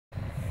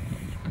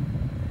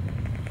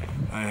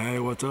Hey,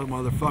 what's up,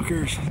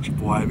 motherfuckers? It's your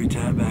boy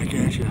Habitat back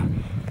at you.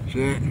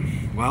 Shit.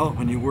 Well,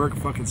 when you work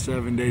fucking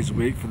 7 days a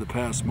week for the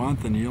past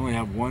month and you only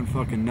have one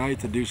fucking night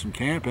to do some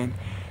camping,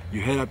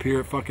 you head up here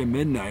at fucking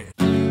midnight.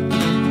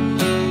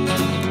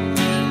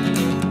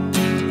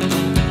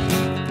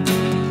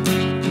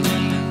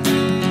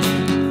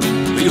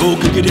 The old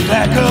clickety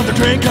clack of the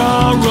train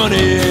car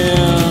running.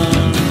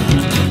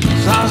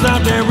 Sounds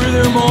out there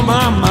rhythm on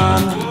my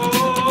mind.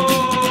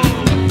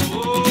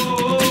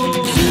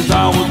 Since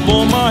I was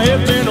born, my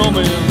head been on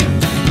me.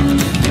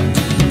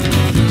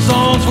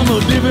 Songs from a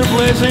different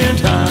place and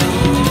time.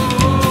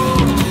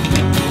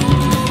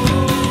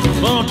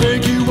 I'll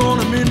take you on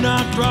a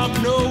midnight drop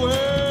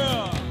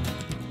nowhere.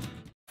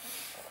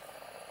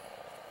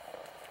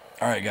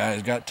 Alright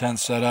guys, got tent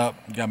set up,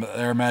 got my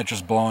air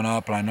mattress blown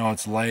up, and I know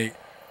it's late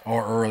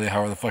or early,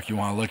 however the fuck you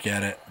want to look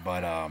at it,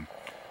 but I'm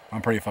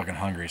pretty fucking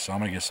hungry, so I'm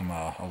gonna get some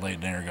a late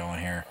dinner going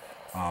here.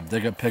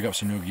 Pick up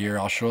some new gear.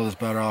 I'll show this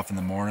better off in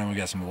the morning. We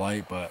got some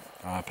light, but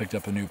I picked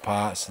up a new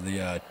pot, so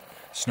the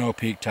Snow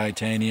Peak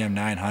Titanium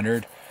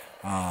 900,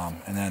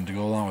 and then to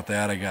go along with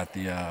that, I got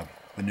the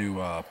new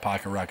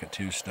Pocket Rocket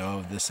 2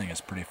 stove. This thing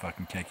is pretty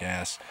fucking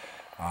kick-ass.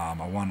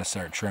 I wanted to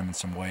start trimming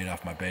some weight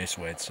off my base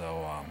weight,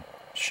 so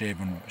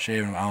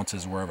shaving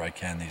ounces wherever I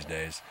can these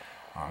days,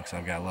 because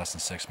I've got less than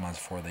 6 months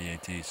before the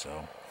AT.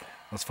 So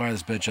let's fire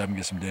this bitch up and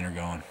get some dinner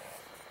going.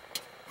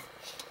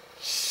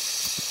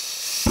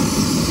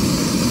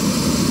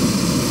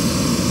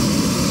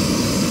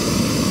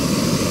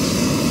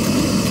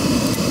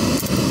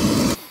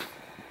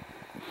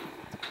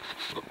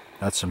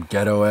 That's some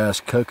ghetto ass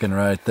cooking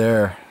right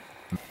there.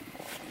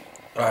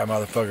 Alright,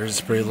 motherfuckers, it's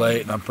pretty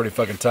late and I'm pretty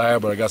fucking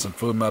tired, but I got some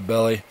food in my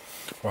belly.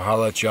 We'll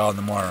holler at y'all in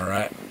the morning,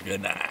 alright?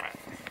 Good night.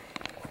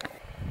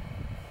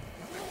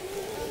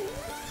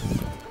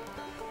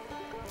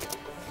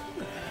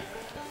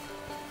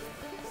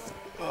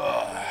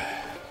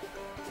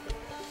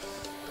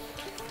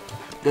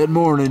 Good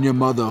morning, you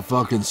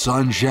motherfucking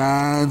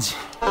sunshines.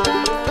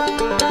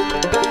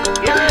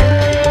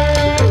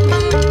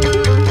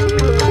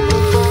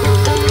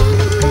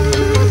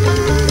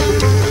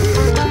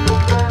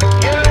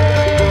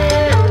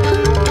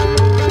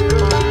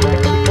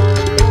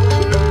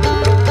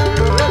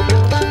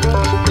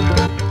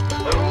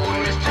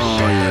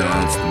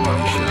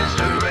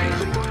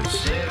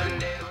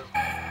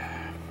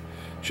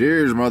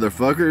 Cheers,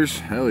 motherfuckers.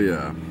 Hell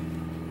yeah.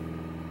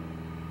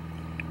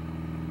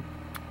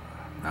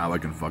 Now I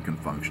can fucking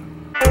function.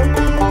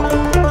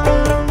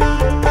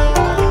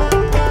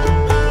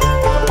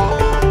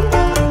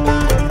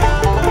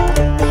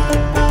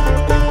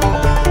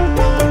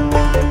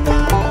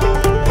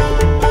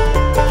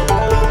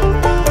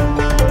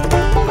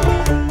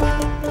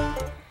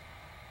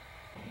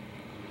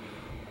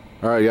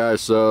 Alright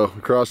guys, so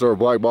we crossed over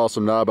Black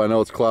Balsam Knob. I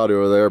know it's cloudy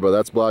over there, but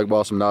that's Black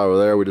Balsam Knob over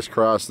there. We just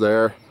crossed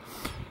there.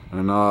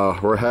 And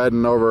we're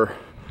heading over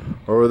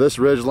this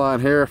ridge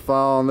line here,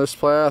 following this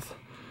path,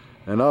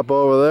 and up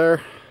over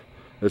there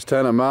is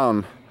Tennant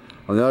Mountain.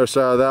 On the other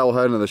side of that, we'll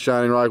head into the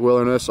Shining Rock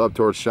Wilderness up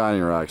towards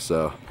Shining Rock.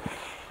 So,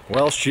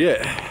 well,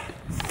 shit,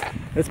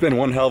 it's been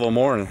one hell of a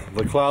morning.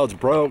 The clouds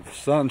broke, the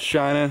sun's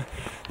shining.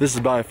 This is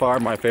by far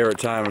my favorite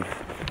time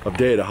of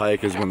day to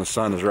hike, is when the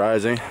sun is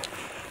rising.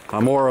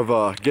 I'm more of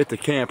a get to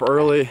camp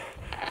early,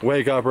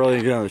 wake up early,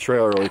 and get on the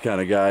trail early kind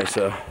of guy.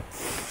 So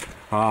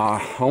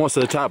almost to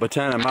the top of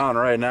Tennant Mountain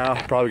right now.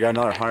 Probably got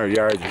another 100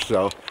 yards or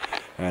so,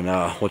 and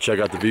we'll check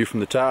out the view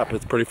from the top.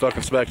 It's pretty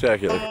fucking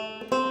spectacular.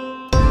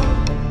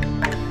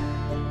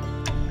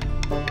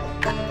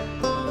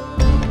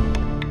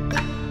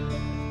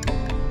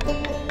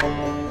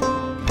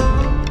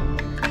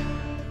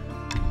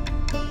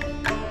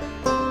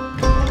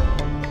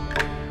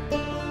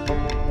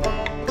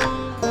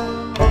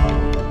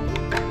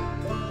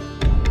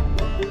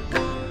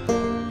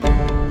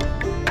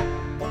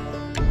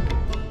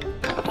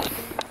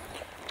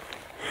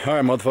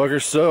 Alright,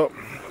 motherfuckers, so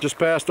just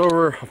passed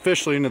over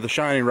officially into the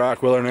Shining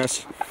Rock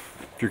Wilderness.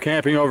 If you're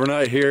camping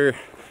overnight here,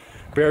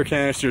 bear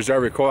canisters are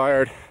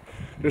required.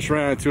 Just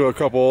ran into a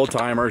couple old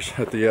timers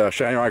at the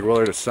Shining Rock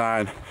Wilderness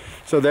sign.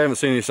 So they haven't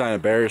seen any sign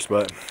of bears,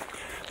 but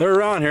they're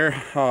around here.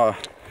 Had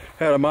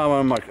a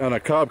mama and a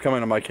cub come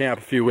into my camp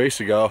a few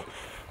weeks ago.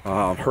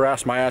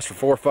 Harassed my ass for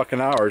 4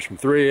 fucking hours from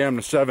 3 a.m.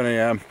 to 7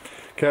 a.m.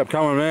 Kept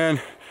coming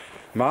in.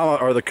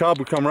 Mama or the cub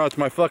would come right to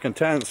my fucking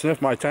tent,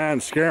 sniff my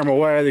tent, scare them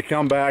away. They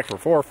come back for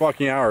 4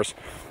 fucking hours.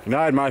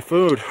 Denied my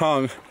food,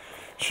 hung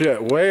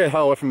shit way the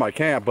hell away from my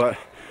camp. But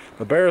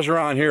the bears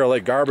around here are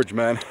like garbage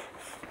men.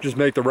 Just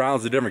make the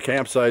rounds to different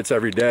campsites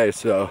every day.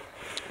 So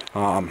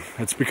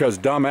it's because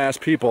dumbass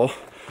people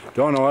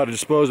don't know how to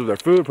dispose of their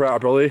food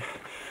properly.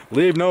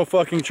 Leave no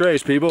fucking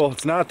trace, people.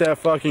 It's not that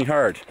fucking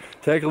hard.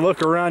 Take a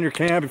look around your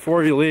camp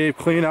before you leave.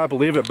 Clean up,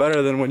 leave it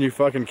better than when you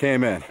fucking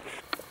came in.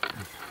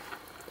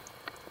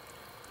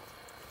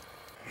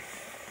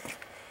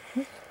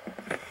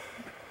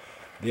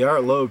 The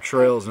Art Loeb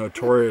Trail is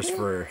notorious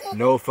for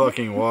no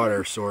fucking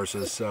water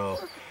sources, so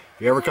if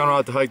you ever come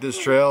out to hike this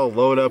trail,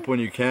 load up when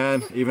you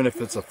can, even if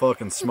it's a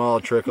fucking small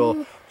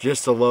trickle.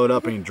 just to load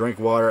up and drink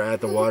water at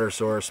the water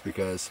source,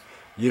 because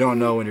you don't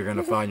know when you're going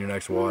to find your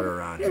next water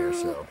around here.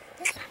 So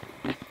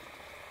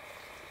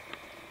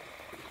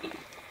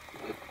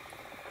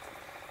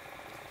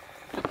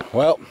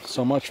well,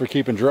 so much for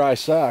keeping dry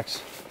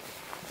socks.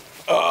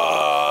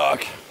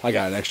 I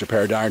got an extra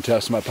pair of darn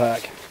tufts in my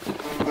pack.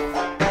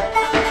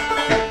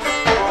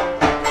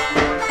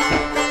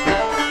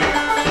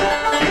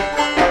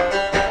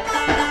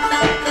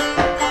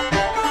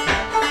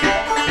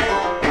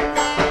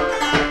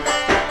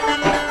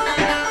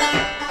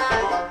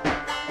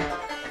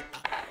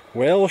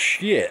 Well,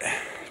 shit.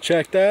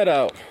 Check that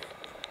out.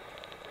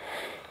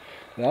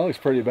 That looks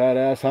pretty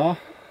badass, huh?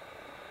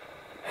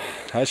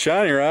 That's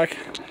Shiny Rock.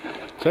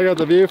 Check out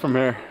the view from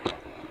here.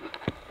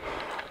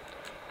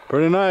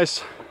 Pretty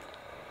nice.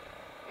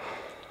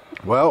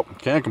 Well,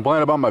 can't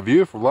complain about my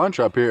view for lunch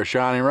up here at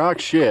Shiny Rock.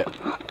 Shit.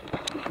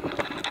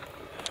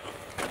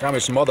 Got me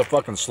some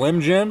motherfucking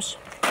Slim Jims.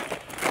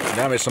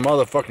 Got me some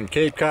motherfucking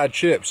Cape Cod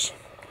chips.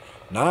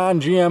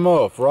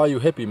 Non-GMO for all you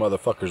hippie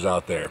motherfuckers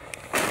out there.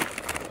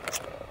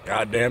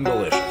 Goddamn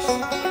delicious.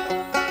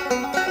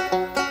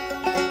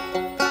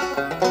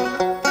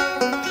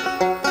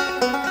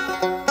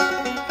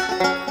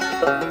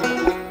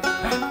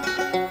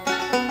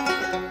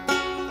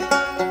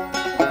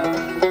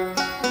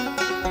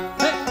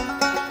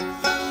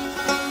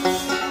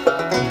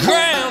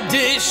 Ground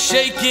is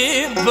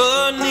shaking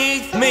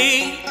beneath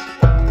me.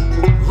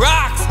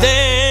 Rocks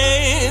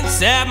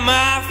dance at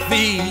my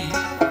feet.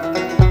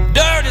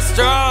 Dirty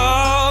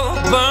straw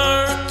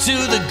burnt to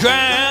the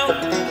ground.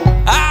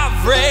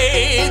 I've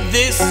read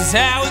this is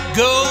how it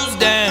goes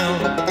down.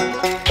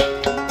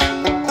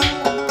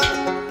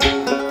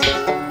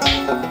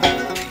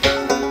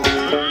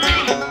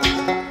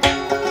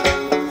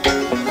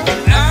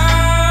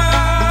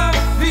 I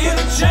feel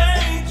a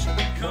change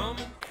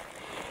coming.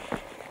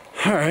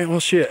 Alright, well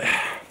shit.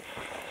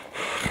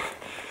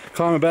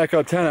 Climbing back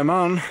up Tenet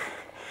Mountain.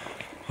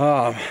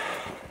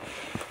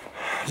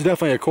 It's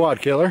definitely a quad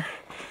killer.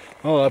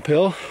 All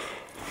uphill.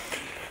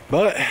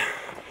 But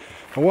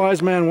a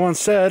wise man once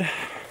said,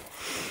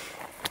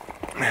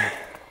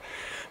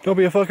 don't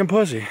be a fucking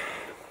pussy.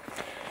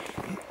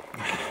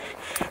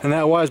 And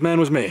that wise man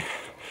was me.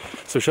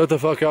 So shut the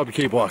fuck up and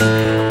keep walking.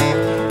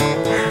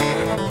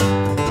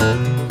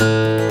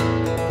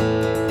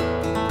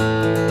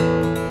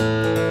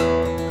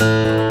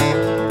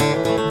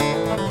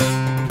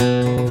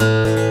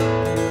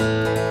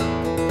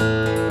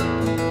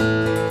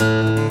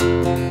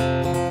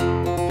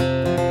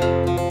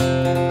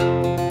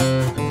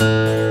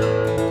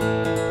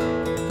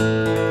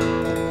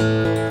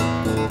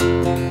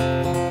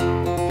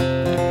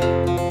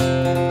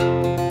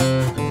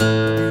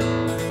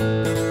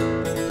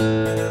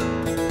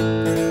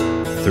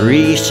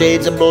 3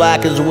 shades of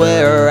black is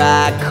where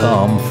I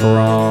come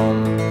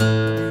from.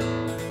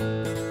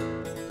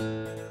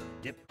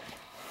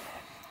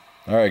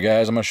 Alright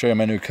guys, I'm going to show you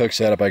my new cook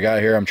setup I got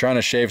here. I'm trying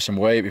to shave some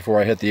weight before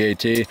I hit the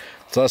AT.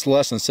 It's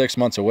less than 6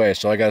 months away,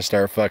 so I got to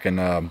start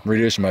fucking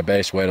reducing my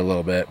base weight a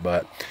little bit.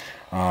 But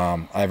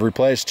I've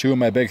replaced 2 of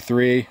my big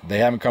 3. They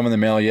haven't come in the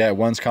mail yet.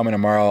 One's coming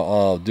tomorrow.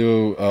 I'll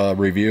do a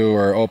review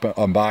or open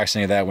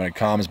unboxing of that when it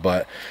comes.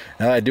 But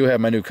now that I do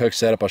have my new cook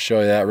setup, I'll show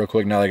you that real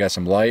quick now that I got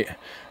some light.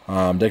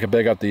 They can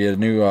pick up the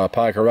new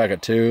Pocket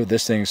Rocket 2.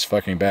 This thing's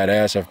fucking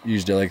badass. I've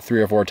used it like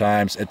 3 or 4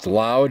 times. It's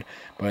loud,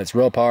 but it's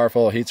real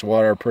powerful. It heats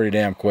water pretty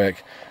damn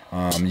quick.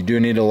 You do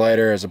need a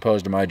lighter as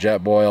opposed to my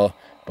jet boil,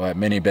 but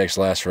mini Bics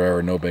last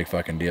forever, no big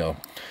fucking deal.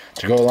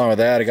 To go along with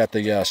that, I got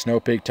the Snow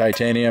Peak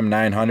Titanium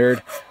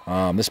 900.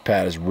 This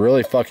pad is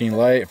really fucking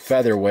light,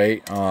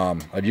 featherweight.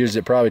 I've used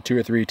it probably 2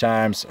 or 3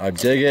 times. I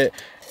dig it.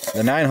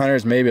 The 900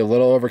 is maybe a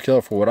little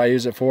overkill for what I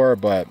use it for,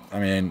 but I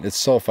mean, it's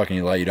so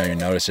fucking light you don't even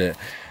notice it.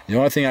 The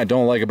only thing I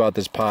don't like about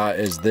this pot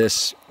is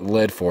this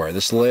lid for it.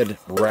 This lid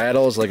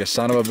rattles like a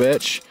son of a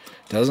bitch.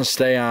 It doesn't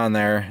stay on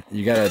there.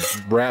 You gotta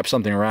wrap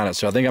something around it.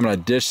 So I think I'm gonna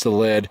dish the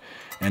lid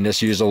and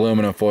just use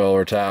aluminum foil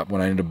over top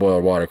when I need to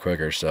boil water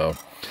quicker. So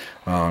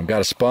got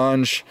a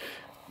sponge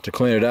to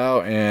clean it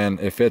out, and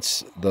it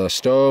fits the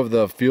stove,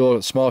 the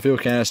fuel, small fuel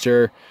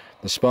canister,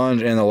 the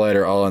sponge, and the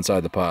lighter all inside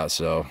the pot.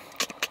 So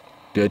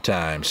good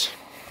times.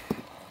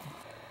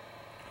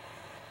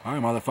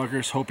 Alright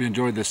motherfuckers, hope you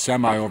enjoyed this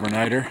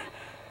semi-overnighter.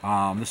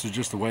 This is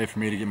just a way for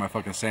me to get my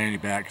fucking sanity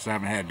back, because I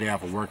haven't had a day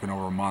off of working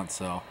over a month.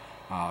 So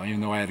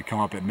even though I had to come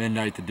up at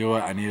midnight to do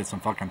it, I needed some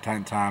fucking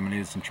tent time, I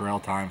needed some trail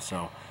time.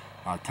 So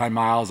 10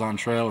 miles on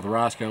trail with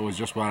Roscoe was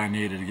just what I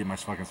needed to get my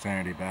fucking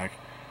sanity back.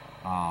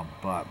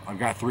 But I've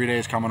got 3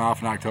 days coming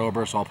off in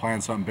October, so I'll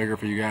plan something bigger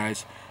for you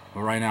guys.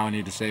 But right now I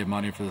need to save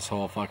money for this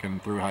whole fucking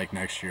through hike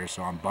next year,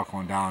 so I'm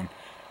buckling down,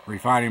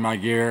 refining my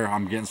gear.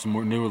 I'm getting some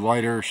more new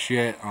lighter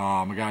shit.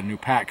 I got a new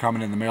pack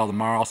coming in the mail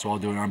tomorrow, so I'll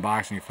do an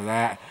unboxing for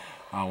that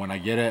when I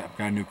get it. I've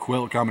got a new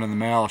quilt coming in the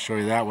mail. I'll show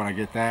you that when I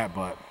get that.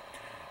 But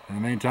in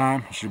the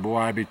meantime, it's your boy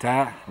IB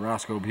Tat,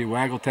 Roscoe P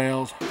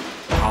Waggletails.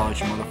 I'll let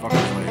you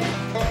motherfuckers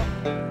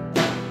later.